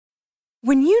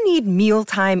When you need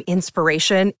mealtime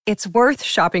inspiration, it's worth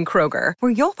shopping Kroger,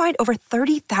 where you'll find over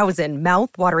 30,000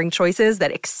 mouth-watering choices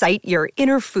that excite your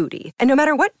inner foodie. And no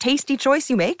matter what tasty choice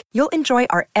you make, you'll enjoy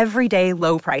our everyday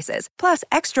low prices, plus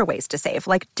extra ways to save,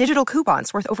 like digital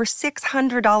coupons worth over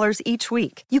 $600 each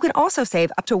week. You can also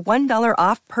save up to $1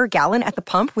 off per gallon at the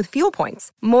pump with fuel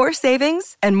points. More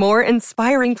savings and more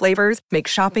inspiring flavors make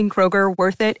shopping Kroger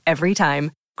worth it every time.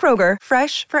 Kroger,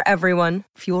 fresh for everyone.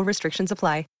 Fuel restrictions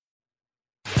apply.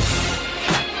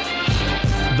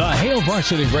 The Hail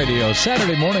Varsity Radio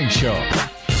Saturday Morning Show.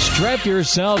 Strap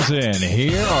yourselves in.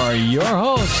 Here are your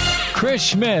hosts, Chris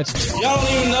Schmidt. Y'all don't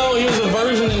even know he was a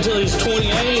virgin until he's 28,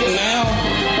 and now,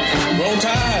 roll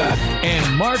tide.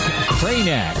 And Mark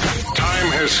Cranack.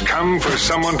 Time has come for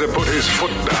someone to put his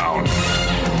foot down.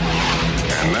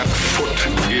 And that foot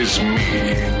is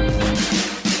me.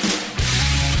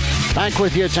 Back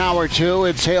with you, it's Hour 2.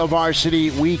 It's Hail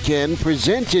Varsity Weekend,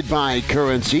 presented by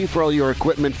Currency for all your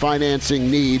equipment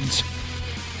financing needs.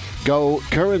 Go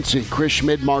Currency. Chris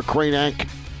Schmidt, Mark Cranack,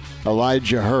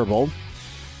 Elijah Herbal.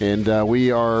 And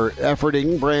we are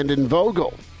efforting Brandon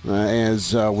Vogel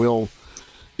as we'll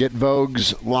get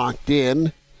Vogues locked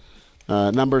in.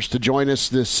 Numbers to join us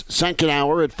this second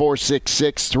hour at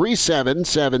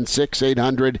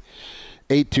 466-3776,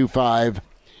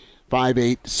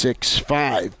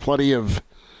 800-825-5865. Plenty of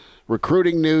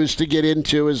recruiting news to get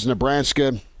into as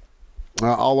Nebraska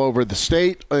all over the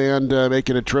state and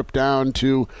making a trip down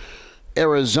to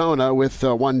Arizona with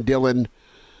one Dylan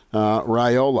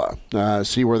Raiola.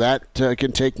 See where that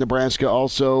can take Nebraska.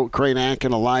 Also, Cranack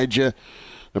and Elijah.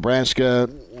 Nebraska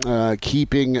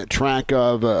keeping track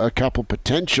of a couple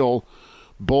potential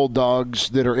Bulldogs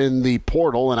that are in the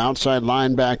portal, an outside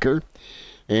linebacker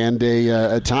and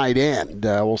a tight end.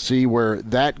 We'll see where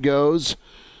that goes.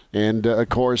 And, of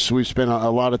course, we've spent a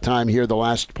lot of time here the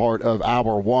last part of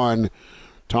Hour 1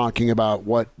 talking about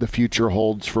what the future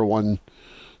holds for one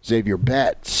Xavier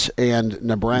Betts and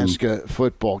Nebraska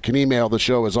football. Can email the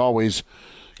show, as always,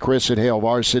 Chris at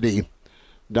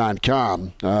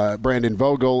HailVarsity.com. Brandon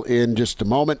Vogel in just a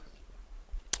moment.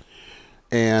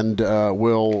 And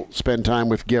we'll spend time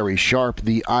with Gary Sharp,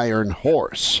 the Iron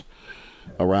Horse,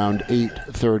 around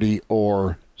 8:30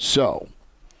 or so.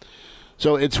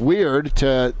 So it's weird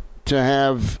to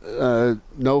have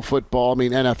no football. I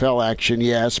mean, NFL action,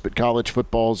 yes, but college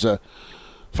football's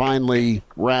finally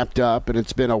wrapped up, and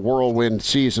it's been a whirlwind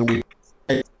season. We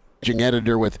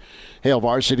editor with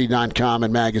HailVarsity.com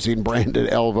and magazine, Brandon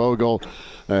L. Vogel,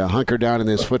 hunker down in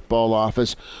his football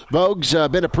office. Vogue's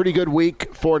been a pretty good week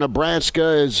for Nebraska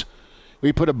as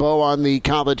we put a bow on the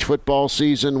college football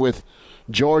season with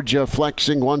Georgia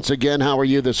flexing once again. How are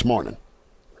you this morning?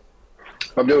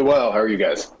 I'm doing well. How are you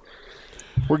guys?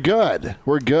 We're good.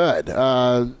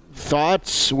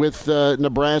 Thoughts with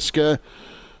Nebraska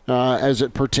as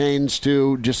it pertains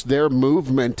to just their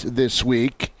movement this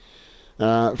week?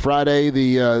 Friday,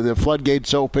 the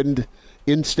floodgates opened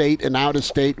in-state and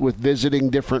out-of-state with visiting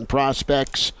different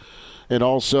prospects, and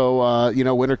also,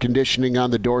 winter conditioning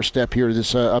on the doorstep here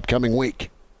this upcoming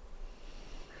week.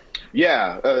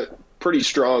 Yeah, pretty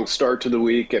strong start to the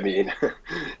week. I mean,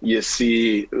 you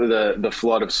see the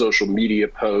flood of social media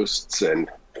posts and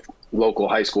local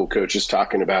high school coaches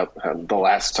talking about the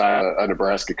last time a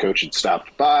Nebraska coach had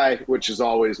stopped by, which is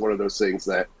always one of those things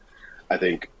that I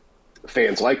think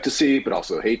fans like to see, but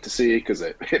also hate to see because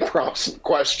it prompts some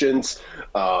questions.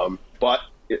 So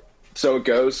it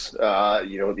goes.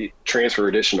 The transfer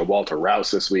addition of Walter Rouse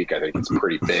this week, I think it's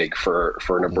pretty big for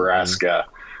Nebraska.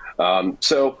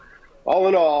 So all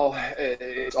in all,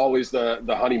 it's always the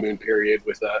honeymoon period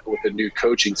with a new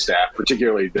coaching staff,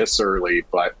 particularly this early.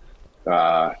 But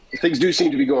things do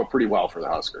seem to be going pretty well for the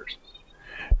Huskers.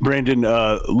 Brandon,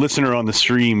 listener on the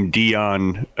stream,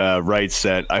 Dion, writes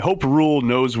that, I hope Rule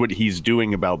knows what he's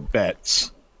doing about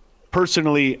Betts.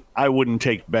 Personally, I wouldn't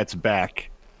take Betts back.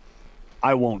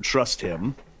 I won't trust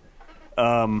him.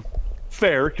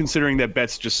 Fair, considering that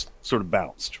Betts just sort of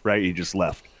bounced, right? He just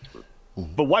left.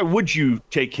 But why would you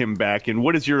take him back? And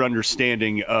what is your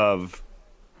understanding of,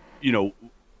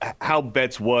 how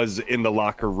Betts was in the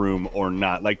locker room or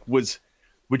not? Like,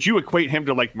 would you equate him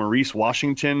to like Maurice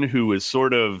Washington, who is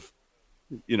sort of,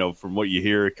 from what you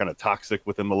hear, kind of toxic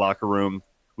within the locker room?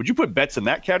 Would you put Betts in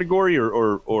that category,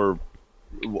 or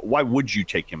why would you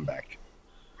take him back?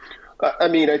 I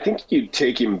mean, I think you'd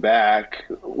take him back.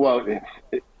 Well,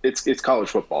 it's college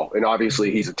football, and obviously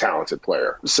he's a talented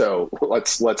player. So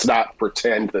let's not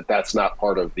pretend that that's not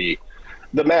part of the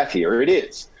math here. It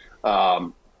is.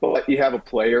 But you have a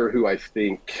player who I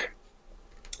think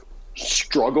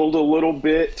struggled a little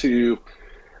bit to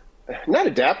not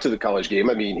adapt to the college game.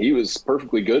 I mean, he was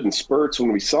perfectly good in spurts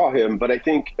when we saw him, but I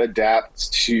think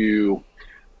adapt to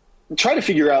try to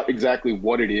figure out exactly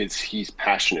what it is he's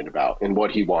passionate about and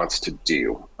what he wants to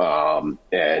do.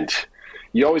 And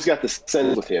you always got the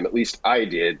sense with him, at least I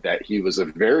did, that he was a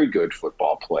very good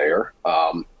football player,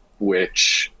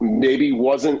 which maybe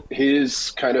wasn't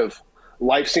his kind of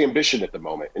life's ambition at the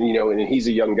moment. And, and he's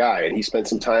a young guy and he spent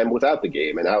some time without the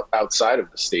game and outside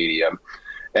of the stadium.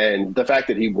 And the fact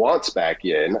that he wants back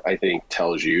in, I think,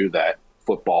 tells you that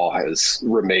football has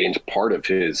remained part of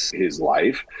his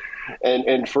life.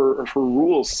 And for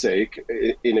Rhule's sake,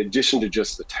 in addition to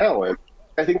just the talent,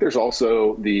 I think there's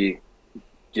also the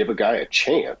give a guy a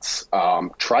chance,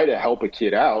 try to help a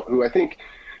kid out who I think,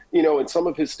 in some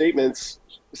of his statements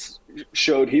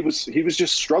showed he was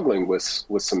just struggling with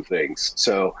some things.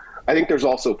 So I think there's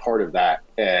also part of that.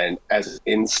 And as an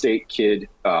in-state kid,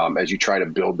 as you try to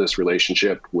build this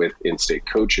relationship with in-state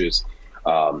coaches,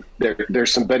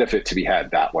 there's some benefit to be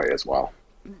had that way as well.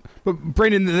 But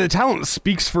Brandon, the talent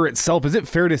speaks for itself. Is it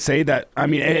fair to say that, I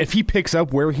mean, if he picks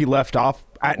up where he left off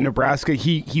at Nebraska,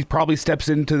 he probably steps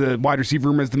into the wide receiver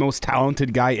room as the most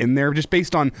talented guy in there, just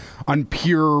based on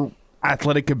pure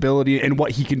athletic ability and what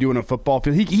he can do in a football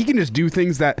field? He can just do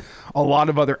things that a lot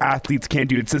of other athletes can't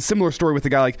do. It's a similar story with a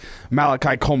guy like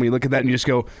Malachi Coleman. You look at that and you just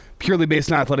go, purely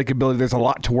based on athletic ability, there's a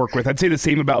lot to work with. I'd say the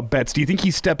same about Betts. Do you think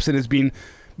he steps in as being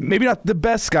maybe not the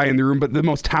best guy in the room, but the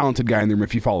most talented guy in the room,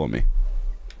 if you follow me?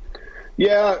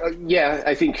 Yeah.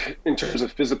 I think in terms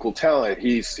of physical talent,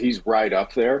 he's right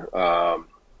up there.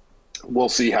 We'll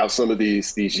see how some of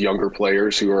these younger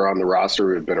players who are on the roster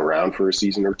who have been around for a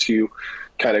season or two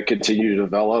kind of continue to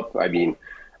develop. I mean,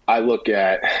 I look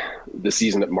at the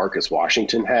season that Marcus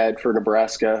Washington had for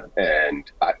Nebraska, and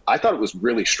I thought it was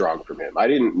really strong from him. I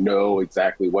didn't know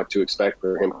exactly what to expect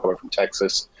for him coming from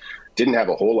Texas. Didn't have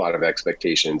a whole lot of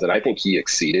expectations, and I think he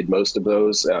exceeded most of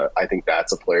those. I think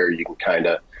that's a player you can kind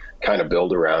of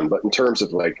build around. But in terms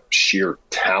of like sheer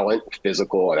talent,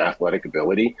 physical and athletic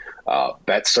ability,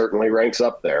 Betts certainly ranks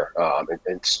up there,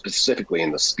 and specifically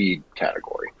in the speed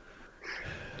category.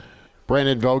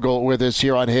 Brandon Vogel with us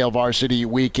here on Hail Varsity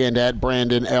Weekend at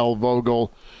Brandon L. Vogel.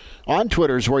 On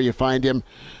Twitter is where you find him.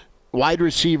 Wide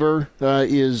receiver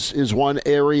is one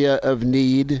area of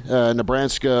need.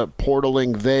 Nebraska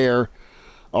portaling there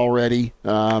already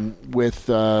with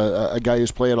a guy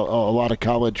who's played a lot of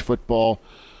college football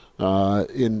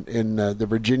in the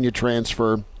Virginia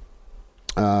transfer.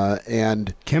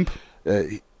 And Kemp?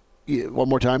 One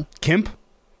more time?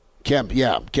 Kemp,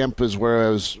 yeah. Kemp is where I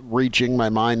was reaching. My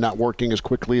mind not working as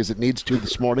quickly as it needs to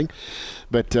this morning.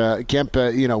 But Kemp,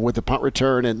 with the punt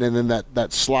return and then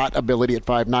that slot ability at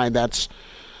 5'9",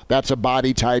 that's a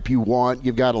body type you want.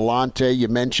 You've got Alante. You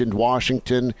mentioned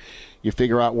Washington. You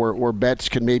figure out where Betts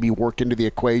can maybe work into the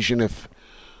equation if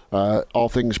all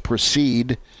things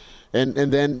proceed. And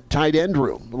then tight end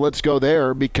room. Let's go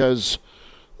there because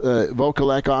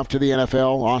Vokalek off to the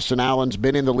NFL. Austin Allen's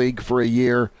been in the league for a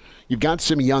year. You've got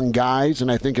some young guys, and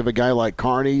I think of a guy like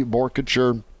Carney,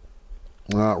 Borkacher,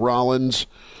 Rollins,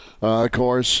 of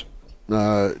course.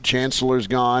 Chancellor's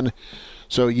gone.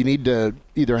 So you need to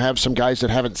either have some guys that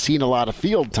haven't seen a lot of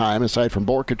field time, aside from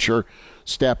Borkacher,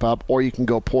 step up, or you can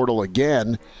go portal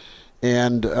again.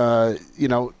 And,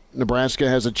 Nebraska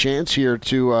has a chance here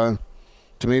to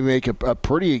maybe make a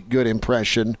pretty good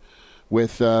impression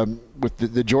with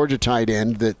the Georgia tight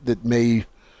end that may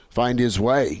find his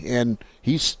way. And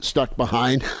he's stuck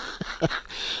behind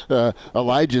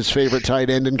Elijah's favorite tight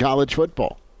end in college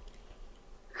football.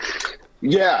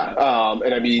 Yeah,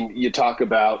 and I mean, you talk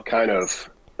about kind of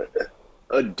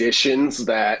additions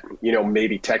that,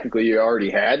 maybe technically you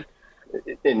already had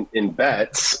in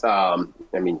Betts. I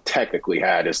mean, technically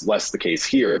had is less the case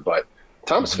here, but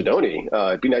Thomas Fidone,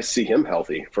 it'd be nice to see him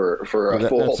healthy for a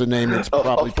full. That's a name that's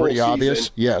probably pretty season.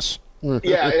 Obvious. Yes.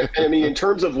 Yeah, I mean, in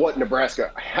terms of what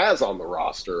Nebraska has on the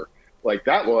roster, like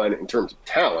that one, in terms of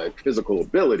talent, physical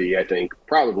ability, I think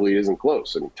probably isn't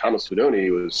close. I mean, Thomas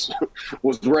Fidone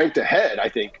was ranked ahead, I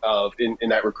think, of in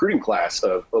that recruiting class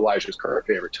of Elijah's current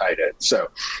favorite tight end. So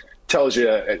tells you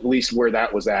at least where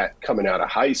that was at coming out of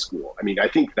high school. I mean, I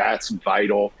think that's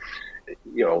vital.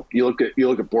 You look at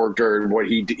Borgter and what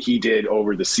he did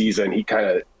over the season. He kind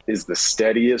of is the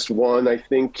steadiest one I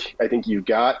think you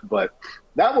got, but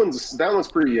that one's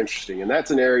pretty interesting, and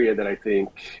that's an area that I think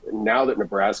now that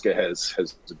Nebraska has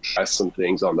addressed some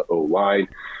things on the O-line.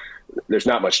 There's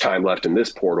not much time left in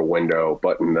this portal window,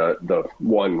 but in the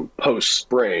one post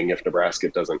spring, if Nebraska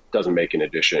doesn't make an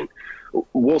addition,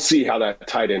 we'll see how that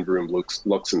tight end room looks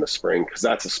in the spring, because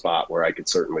that's a spot where I could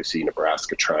certainly see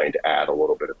Nebraska trying to add a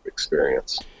little bit of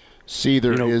experience.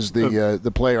 Seether is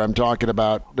the player I'm talking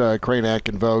about, Cranack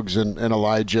and Voges and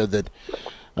Elijah that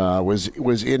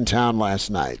was in town last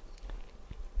night.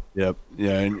 Yep.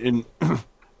 Yeah, and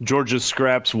Georgia's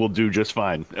scraps will do just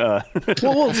fine.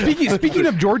 Well, speaking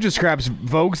of Georgia scraps,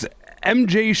 Voges,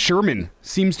 MJ Sherman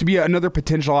seems to be another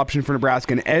potential option for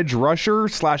Nebraska, an edge rusher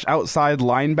 / outside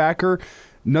linebacker,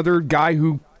 another guy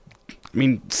who,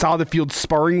 saw the field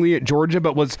sparingly at Georgia,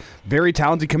 but was very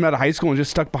talented coming out of high school and just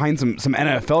stuck behind some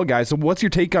NFL guys. So what's your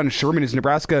take on Sherman? Is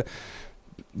Nebraska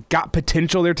got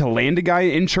potential there to land a guy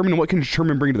in Sherman? What can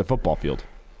Sherman bring to the football field?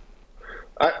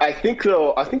 I think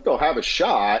they'll have a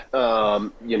shot.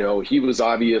 He was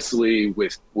obviously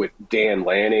with Dan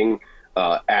Lanning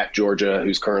at Georgia,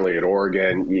 who's currently at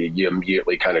Oregon. You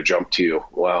immediately kind of jump to,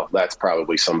 well, that's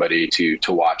probably somebody to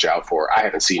watch out for. I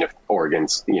haven't seen if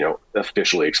Oregon's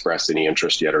officially expressed any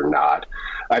interest yet or not.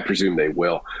 I presume they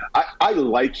will. I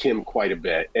like him quite a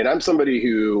bit, and I'm somebody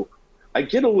who I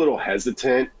get a little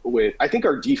hesitant with. I think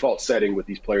our default setting with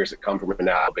these players that come from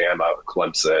Alabama,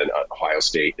 Clemson, Ohio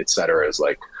State, et cetera, is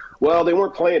like, well, they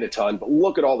weren't playing a ton, but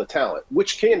look at all the talent,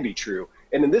 which can be true.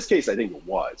 And in this case, I think it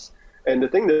was. And the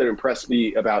thing that impressed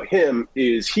me about him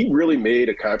is he really made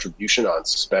a contribution on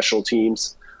special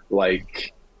teams.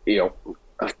 Like,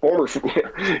 a former,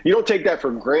 you don't take that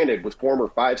for granted with former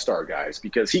 5-star guys,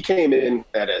 because he came in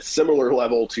at a similar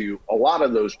level to a lot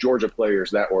of those Georgia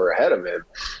players that were ahead of him,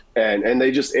 and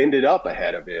they just ended up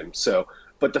ahead of him. So,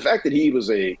 but the fact that he was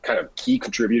a kind of key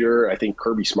contributor, I think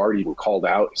Kirby Smart even called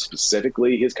out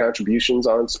specifically his contributions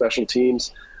on special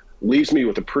teams, leaves me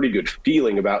with a pretty good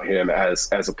feeling about him as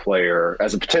a player,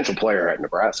 as a potential player at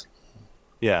Nebraska.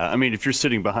 Yeah, if you're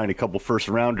sitting behind a couple first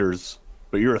rounders,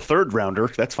 but you're a third rounder,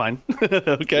 that's fine.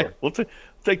 Okay, sure. We'll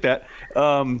take that.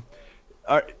 All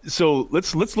right, so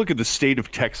let's look at the state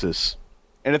of Texas.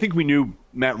 And I think we knew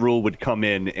Matt Rhule would come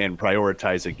in and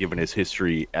prioritize it given his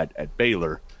history at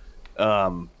Baylor.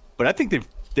 But I think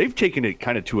they've taken it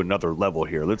kind of to another level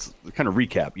here. Let's kind of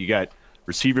recap. You got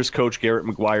receivers coach Garrett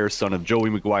McGuire, son of Joey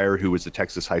McGuire, who was a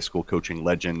Texas high school coaching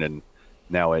legend and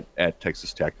now at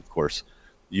Texas Tech, of course.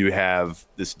 You have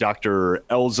this Dr.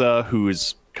 Elza, who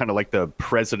is kind of like the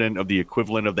president of the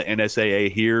equivalent of the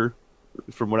NSAA here,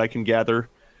 from what I can gather.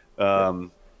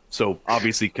 So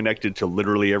obviously connected to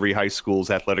literally every high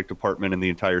school's athletic department in the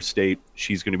entire state.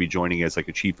 She's going to be joining as like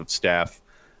a chief of staff.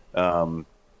 And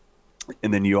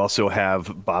then you also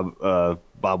have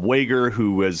Bob Wager,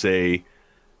 who was a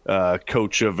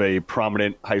coach of a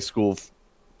prominent high school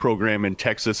program in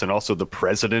Texas and also the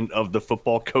president of the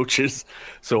football coaches.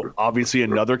 So obviously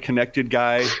another connected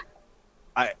guy.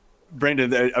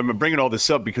 Brandon, I'm bringing all this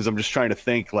up because I'm just trying to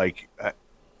think, like,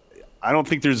 I don't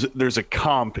think there's a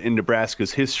comp in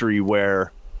Nebraska's history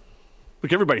where,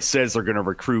 look, everybody says they're going to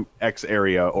recruit X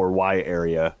area or Y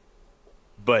area,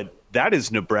 but that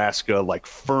is Nebraska, like,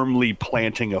 firmly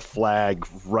planting a flag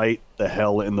right the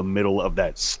hell in the middle of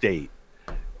that state.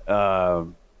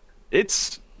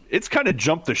 It's kind of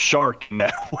jumped the shark in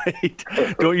that way,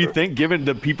 don't you think, given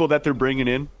the people that they're bringing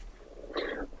in?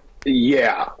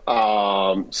 Yeah.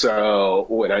 So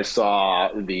when I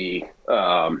saw the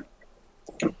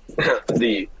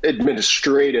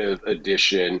administrative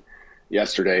edition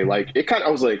yesterday, like, I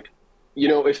was like,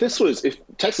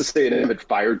 if Texas A&M had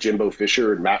fired Jimbo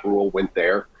Fisher and Matt Rhule went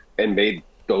there and made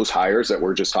those hires that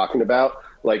we're just talking about,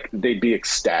 like, they'd be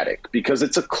ecstatic, because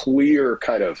it's a clear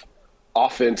kind of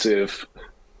offensive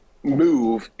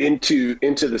move into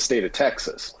the state of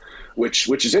Texas, which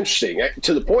is interesting,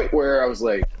 to the point where I was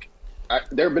like,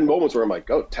 there have been moments where I'm like,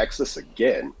 oh, Texas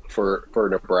again for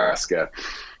Nebraska.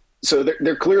 So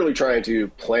they're clearly trying to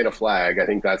plant a flag. I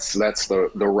think that's the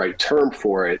right term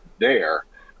for it there,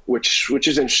 which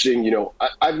is interesting.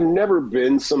 I've never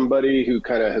been somebody who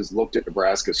kind of has looked at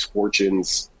Nebraska's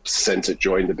fortunes since it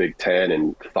joined the Big Ten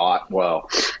and thought, well,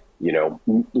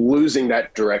 losing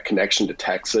that direct connection to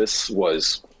Texas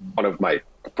was one of my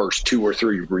first 2 or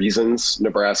 3 reasons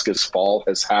Nebraska's fall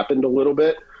has happened a little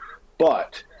bit.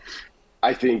 But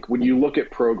I think when you look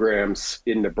at programs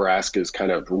in Nebraska's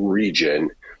kind of region,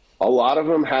 a lot of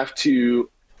them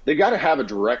they got to have a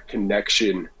direct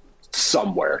connection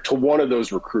somewhere to one of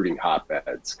those recruiting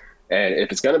hotbeds. And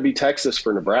if it's going to be Texas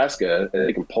for Nebraska, and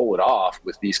they can pull it off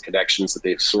with these connections that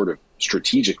they've sort of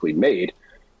strategically made,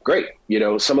 great.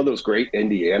 Some of those great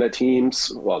Indiana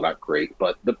teams, well, not great,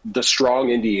 but the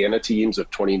strong Indiana teams of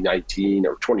 2019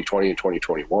 or 2020 and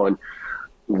 2021,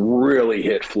 really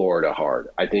hit Florida hard.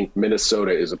 I think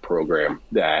Minnesota is a program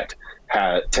that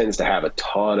tends to have a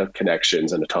ton of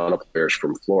connections and a ton of players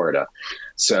from Florida.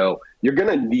 So you're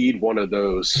going to need one of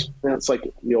those. It's like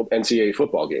the old NCAA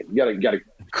football game. You got to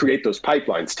create those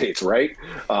pipeline states, right?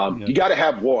 You got to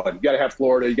have one. You got to have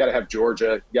Florida. You got to have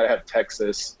Georgia. You got to have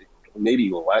Texas.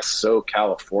 Maybe less so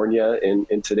California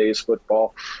in today's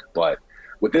football, but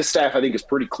with this staff, I think it's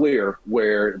pretty clear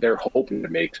where they're hoping to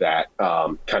make that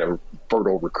kind of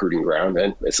fertile recruiting ground,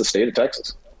 and it's the state of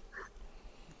Texas.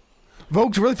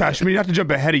 Vogues, really fast. I mean, not to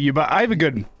jump ahead of you, but I have a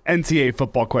good NCAA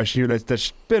football question here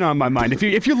that's been on my mind.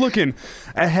 If you're looking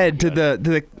ahead to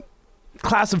the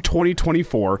class of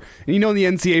 2024, and in the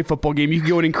NCAA football game, you can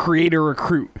go in and create a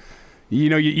recruit.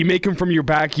 You make him from your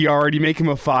backyard, you make him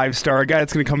a 5-star, a guy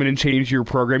that's going to come in and change your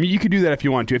program. You could do that if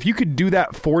you want to. If you could do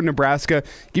that for Nebraska,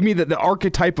 give me the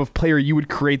archetype of player you would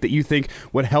create that you think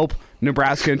would help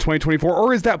Nebraska in 2024,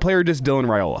 or is that player just Dylan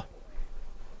Raiola?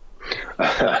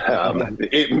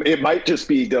 It might just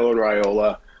be Dylan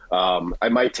Raiola. I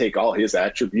might take all his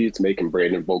attributes, make him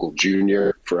Brandon Vogel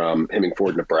Jr. from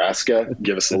Hemingford, Nebraska,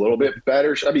 give us a little bit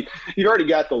better. I mean, you've already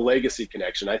got the legacy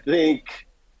connection. I think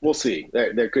we'll see.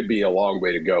 There could be a long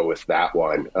way to go with that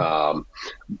one.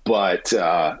 But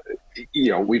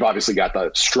we've obviously got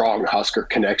the strong Husker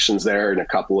connections there in a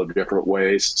couple of different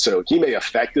ways. So he may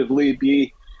effectively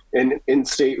be an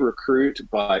in-state recruit,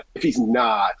 but if he's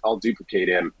not, I'll duplicate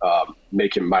him,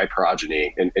 make him my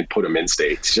progeny, and put him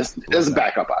in-state just as a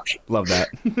backup option. Love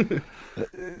that.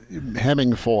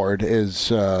 Hemingford is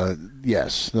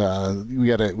yes. We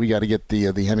gotta get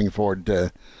the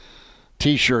Hemingford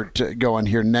T-shirt going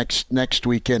here next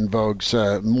weekend,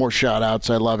 Vogues. More shout-outs.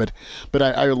 I love it. But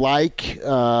I like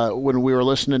when we were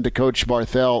listening to Coach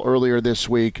Barthel earlier this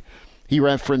week, he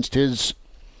referenced his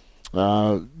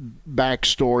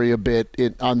backstory a bit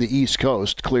on the East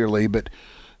Coast, clearly, but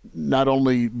not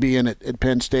only being at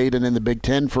Penn State and in the Big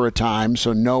Ten for a time,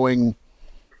 so knowing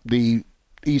the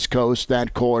East Coast,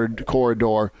 that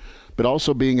corridor, but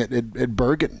also being at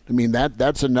Bergen. I mean,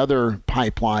 that's another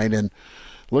pipeline. And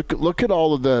look at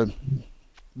all of the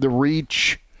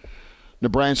reach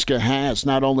Nebraska has,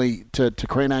 not only to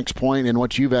Cranach's point and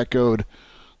what you've echoed,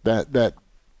 that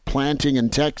planting in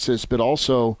Texas, but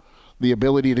also the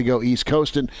ability to go East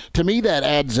Coast. And to me, that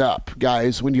adds up,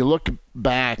 guys. When you look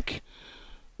back,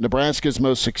 Nebraska's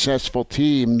most successful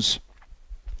teams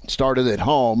started at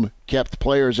home, kept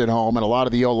players at home, and a lot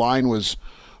of the O-line was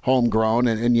homegrown,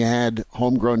 and you had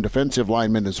homegrown defensive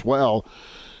linemen as well.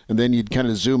 And then you'd kind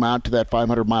of zoom out to that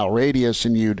 500-mile radius,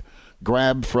 and you'd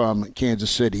grab from Kansas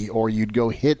City, or you'd go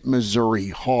hit Missouri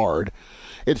hard.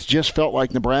 It's just felt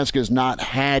like Nebraska's not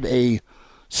had a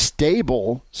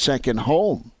stable second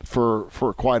home for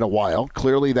quite a while.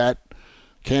 Clearly that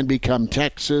can become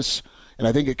Texas, and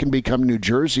I think it can become New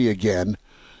Jersey again.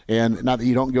 And not that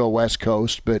you don't go West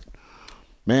Coast, but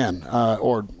man,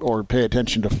 or pay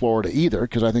attention to Florida either,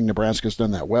 because I think Nebraska's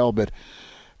done that well. But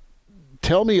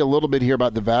tell me a little bit here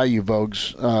about the value,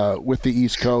 Vogues, with the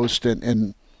East Coast,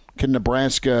 and can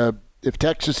Nebraska, if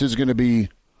Texas is going to be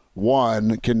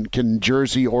 1, can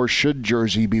Jersey, or should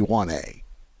Jersey be 1A?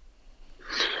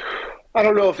 I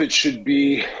don't know if it should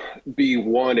be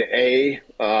 1A.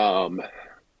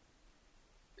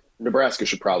 Nebraska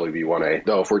should probably be 1A,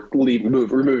 though. If we're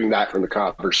removing that from the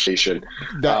conversation,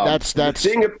 that's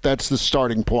the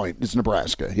starting point. Is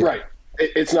Nebraska, yeah. Right?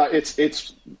 It's not.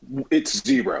 It's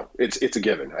 0. It's a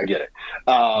given. I get it.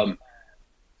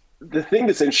 The thing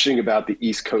that's interesting about the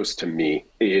East Coast to me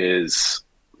is,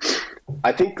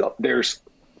 I think there's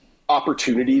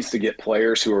opportunities to get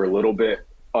players who are a little bit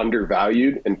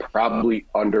undervalued and probably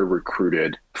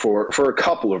under-recruited for a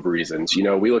couple of reasons.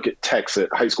 We look at Texas,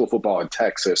 high school football in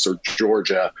Texas or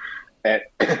Georgia, and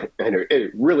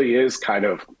it really is kind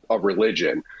of a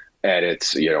religion, and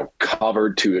it's,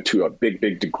 covered to a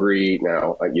big degree.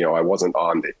 Now, I wasn't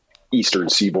on the Eastern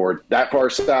Seaboard that far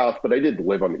south, but I did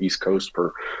live on the East Coast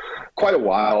for quite a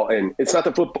while, and it's not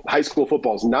that high school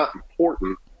football is not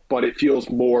important, but it feels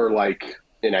more like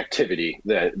an activity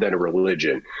than a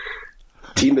religion.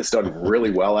 Team that's done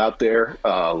really well out there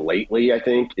lately, I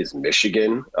think, is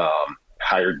Michigan.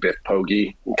 Hired Biff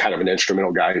Poggi, kind of an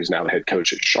instrumental guy who's now the head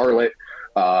coach at Charlotte.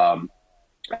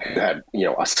 Had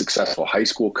a successful high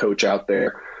school coach out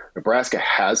there. Nebraska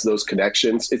has those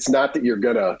connections. It's not that you're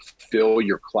going to fill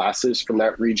your classes from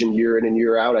that region year in and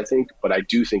year out, I think, but I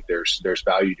do think there's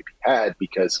value to be had,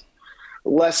 because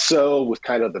less so with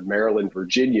kind of the Maryland,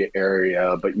 Virginia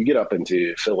area, but you get up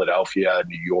into Philadelphia,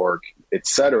 New York, et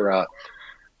cetera.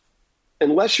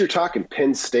 Unless you're talking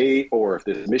Penn State, or if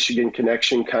the Michigan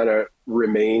connection kind of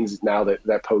remains now that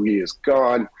Poggi is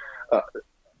gone,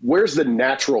 where's the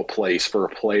natural place for a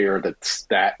player that's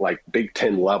that like Big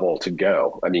Ten level to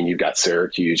go? I mean, you've got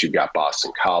Syracuse, you've got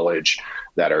Boston College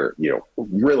that are,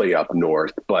 really up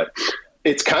north, but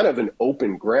it's kind of an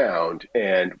open ground.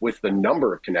 And with the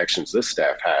number of connections this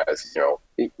staff has,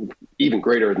 even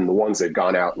greater than the ones they've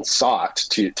gone out and sought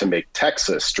to make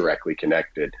Texas directly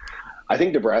connected, I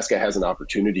think Nebraska has an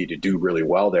opportunity to do really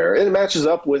well there. And it matches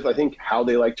up with, I think, how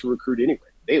they like to recruit anyway.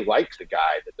 They like the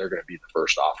guy that they're going to be the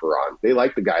first offer on. They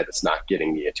like the guy that's not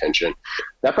getting the attention.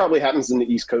 That probably happens in the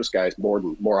East Coast guys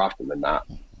more often than not.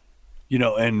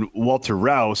 And Walter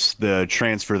Rouse, the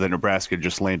transfer that Nebraska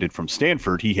just landed from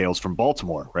Stanford, he hails from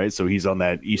Baltimore, right? So he's on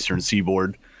that eastern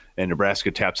seaboard, and Nebraska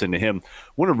taps into him. I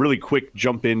want to really quick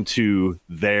jump into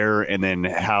there and then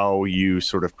how you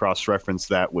sort of cross-reference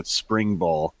that with spring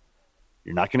ball.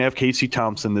 You're not going to have Casey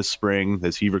Thompson this spring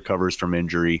as he recovers from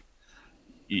injury.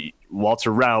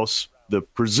 Walter Rouse, the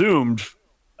presumed,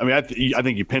 I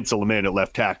think you pencil him in at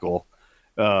left tackle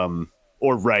or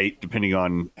right, depending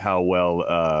on how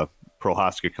well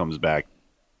Prohaska comes back.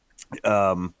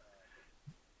 But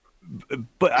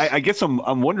I guess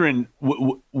I'm wondering,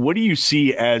 what do you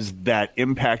see as that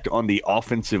impact on the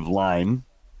offensive line?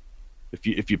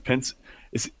 If you pencil,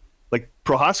 is like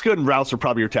Prohaska and Rouse are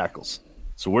probably your tackles.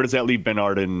 So where does that leave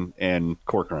Bernard and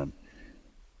Corcoran?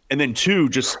 And then 2,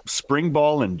 just spring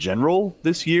ball in general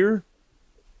this year.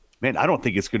 Man, I don't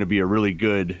think it's going to be a really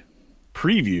good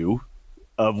preview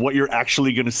of what you're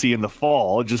actually going to see in the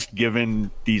fall, just given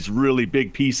these really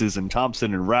big pieces, and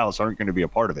Thompson and Rouse aren't going to be a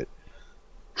part of it.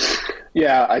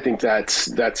 Yeah, I think that's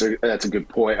a good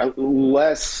point. I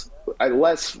less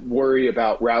worry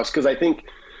about Rouse because I think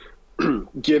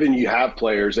given you have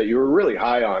players that you were really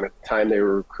high on at the time they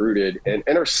were recruited and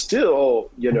are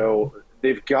still,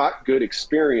 they've got good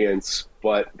experience,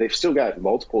 but they've still got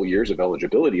multiple years of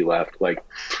eligibility left. Like,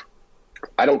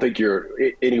 I don't think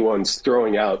anyone's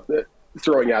throwing out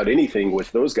anything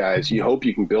with those guys. You hope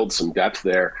you can build some depth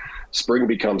there. Spring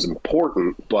becomes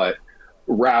important, but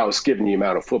Rouse, given the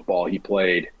amount of football he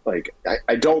played, like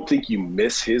I don't think you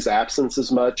miss his absence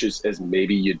as much as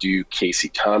maybe you do Casey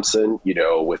Thompson,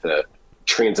 with a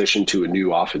transition to a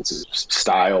new offensive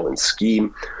style and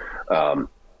scheme.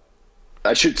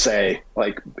 I should say,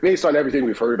 like, based on everything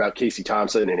we've heard about Casey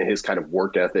Thompson and his kind of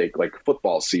work ethic, like,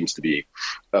 football seems to be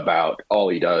about all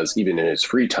he does, even in his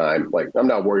free time. Like, I'm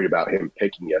not worried about him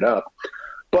picking it up.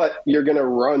 But you're going to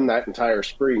run that entire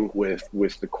spring with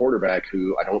the quarterback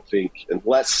who I don't think,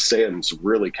 unless Sims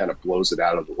really kind of blows it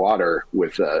out of the water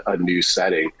with a new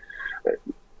setting,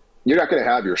 you're not going to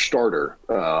have your starter.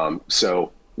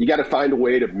 So you got to find a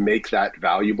way to make that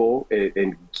valuable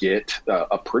and get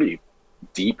a pretty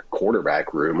deep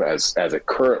quarterback room as it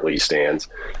currently stands.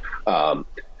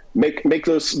 Make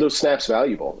those snaps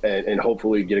valuable and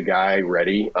hopefully get a guy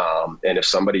ready. And if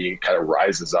somebody kind of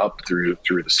rises up through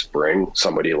the spring,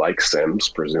 somebody like Sims,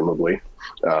 presumably,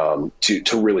 to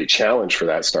really challenge for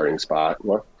that starting spot,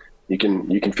 well, you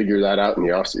can figure that out in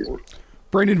the offseason.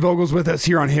 Brandon Vogel's with us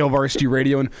here on Hail Varsity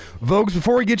Radio. And Vogues,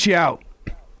 before we get you out,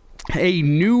 a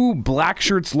new Black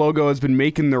Shirts logo has been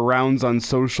making the rounds on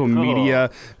social media.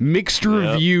 Mixed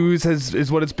reviews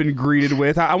is what it's been greeted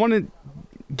with. I want to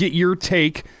get your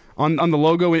take on the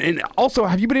logo, and also,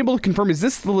 have you been able to confirm, is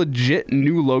this the legit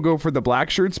new logo for the Black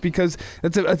Shirts? Because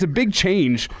that's a big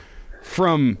change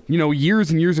from years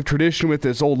and years of tradition with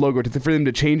this old logo for them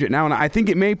to change it now, and I think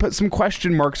it may put some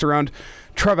question marks around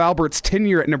Trev Albert's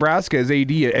tenure at Nebraska as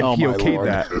AD, and he okayed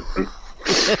that.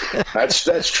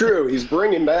 That's true. He's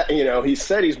bringing back, he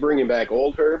said he's bringing back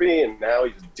old Herbie, and now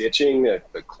he's ditching the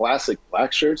classic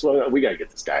Black Shirts. We got to get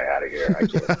this guy out of here. I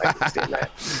can't stand that.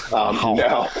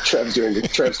 No, Trev's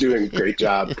doing a great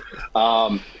job.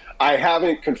 I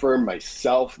haven't confirmed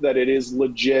myself that it is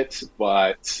legit,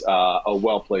 but a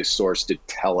well-placed source did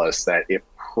tell us that it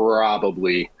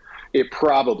probably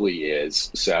is.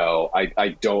 So I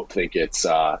don't think it's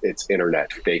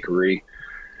internet fakery.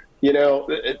 The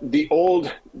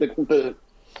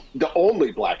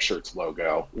only Black Shirts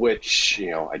logo, which,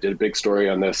 I did a big story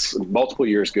on this multiple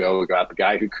years ago. We got the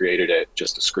guy who created it,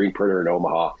 just a screen printer in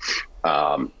Omaha.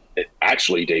 It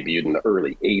actually debuted in the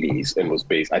early 80s and was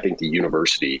based, I think the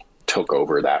university took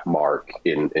over that mark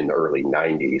in the early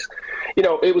 90s.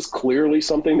 It was clearly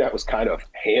something that was kind of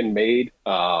handmade.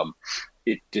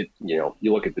 It did, you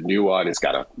look at the new one, it's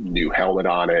got a new helmet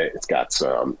on it. It's got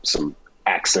some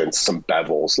accents, some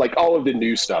bevels, like all of the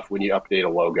new stuff when you update a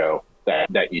logo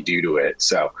that you do to it.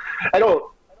 So I don't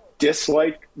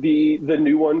dislike the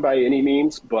new one by any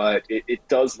means, but it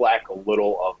does lack a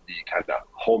little of the kind of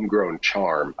homegrown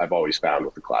charm I've always found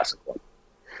with the classic one.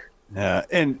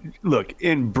 And look,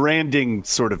 in branding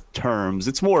sort of terms,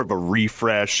 it's more of a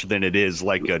refresh than it is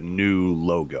like a new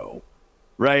logo,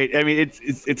 right? I mean,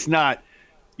 it's not.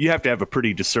 You have to have a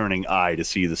pretty discerning eye to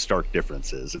see the stark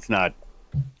differences. It's not,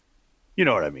 you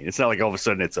know what I mean? It's not like all of a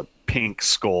sudden it's a pink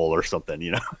skull or something,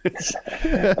 you know?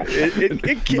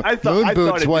 I thought it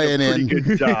did a pretty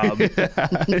good job. I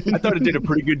thought it did a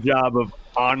pretty good job of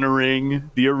honoring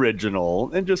the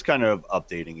original and just kind of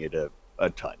updating it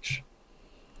a touch.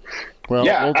 Well,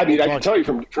 yeah, I mean, I can tell you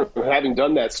from having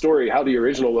done that story how the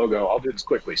original logo, I'll do this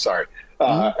quickly, sorry,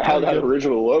 how that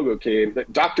original logo came.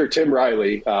 Dr. Tim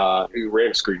Riley, who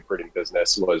ran a screen printing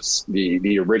business, was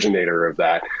the originator of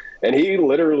that. And he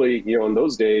literally, you know, in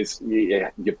those days, you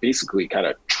basically kind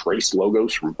of traced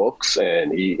logos from books,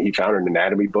 and he found an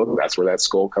anatomy book. That's where that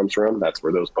skull comes from. That's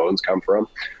where those bones come from.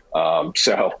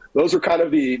 So those are kind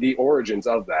of the origins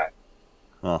of that.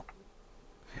 Huh.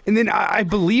 And then I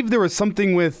believe there was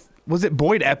something with, was it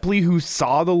Boyd Epley who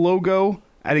saw the logo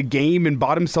at a game and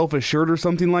bought himself a shirt or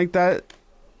something like that?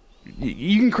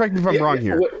 You can correct me if I'm wrong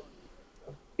here.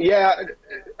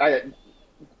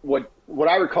 What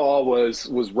I recall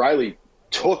was Riley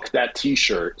took that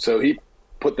T-shirt. So he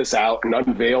put this out and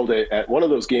unveiled it at one of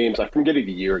those games. I'm forgetting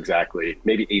the year exactly,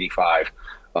 maybe 85,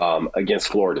 against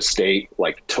Florida State.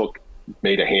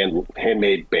 Made a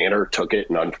handmade banner, took it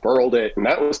and unfurled it, and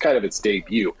that was kind of its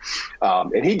debut.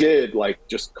 And he did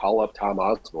just call up Tom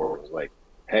Osborne. Was like,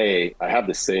 "Hey, I have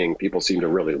this thing. People seem to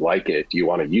really like it. Do you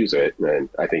want to use it?" And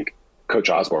I think Coach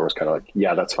Osborne was kind of like,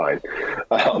 "Yeah, that's fine."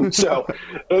 So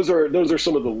those are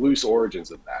some of the loose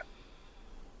origins of that.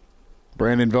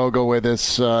 Brandon Vogel with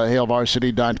us,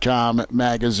 HailVarsity.com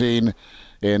magazine.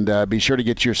 And be sure to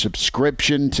get your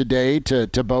subscription today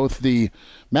to both the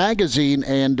magazine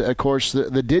and, of course,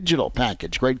 the digital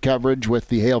package. Great coverage with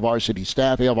the Hail Varsity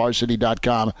staff.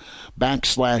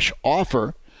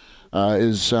 HailVarsity.com/offer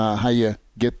is how you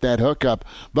get that hookup.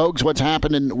 Vogues, what's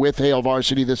happening with Hail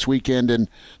Varsity this weekend? And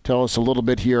tell us a little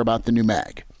bit here about the new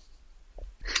mag.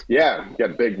 Yeah, we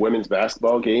got a big women's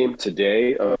basketball game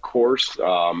today, of course.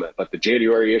 But the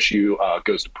January issue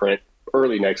goes to print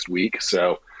early next week.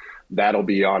 So that'll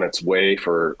be on its way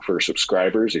for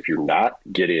subscribers. If you're not,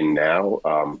 get in now.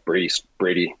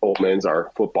 Brady Oltmans,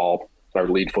 our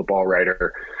lead football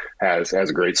writer, has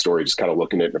a great story just kind of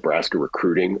looking at Nebraska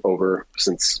recruiting over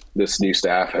since this new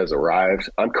staff has arrived.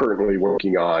 I'm currently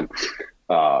working on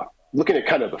looking at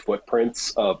kind of the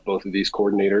footprints of both of these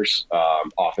coordinators,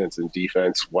 offense and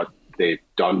defense, what they've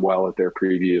done well at their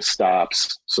previous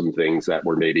stops, some things that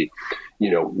were maybe,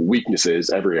 weaknesses.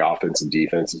 Every offense and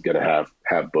defense is going to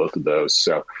have both of those.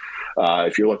 So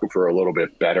if you're looking for a little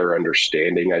bit better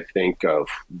understanding, I think, of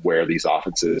where these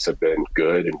offenses have been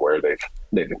good and where they've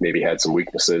maybe had some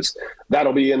weaknesses,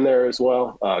 that'll be in there as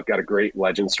well. Got a great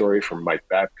legend story from Mike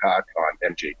Babcock on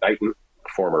MJ Knighton,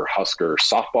 former Husker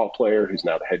softball player who's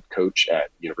now the head coach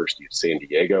at University of San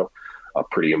Diego. A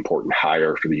pretty important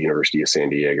hire for the University of San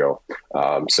Diego.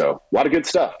 So a lot of good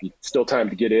stuff. Still time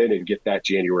to get in and get that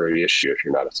January issue if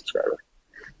you're not a subscriber.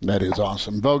 That is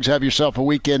awesome. Vogues, have yourself a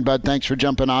weekend, bud. Thanks for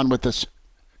jumping on with us.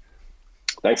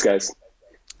 Thanks, guys.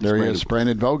 There he is,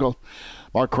 Brandon Vogel.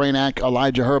 Mark Cranack,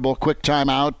 Elijah Herbal. Quick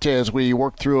timeout as we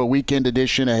work through a weekend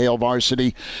edition of Hail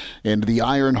Varsity and the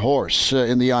Iron Horse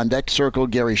in the on-deck circle.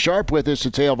 Gary Sharp with us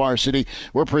at Hail Varsity.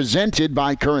 We're presented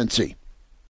by Currency.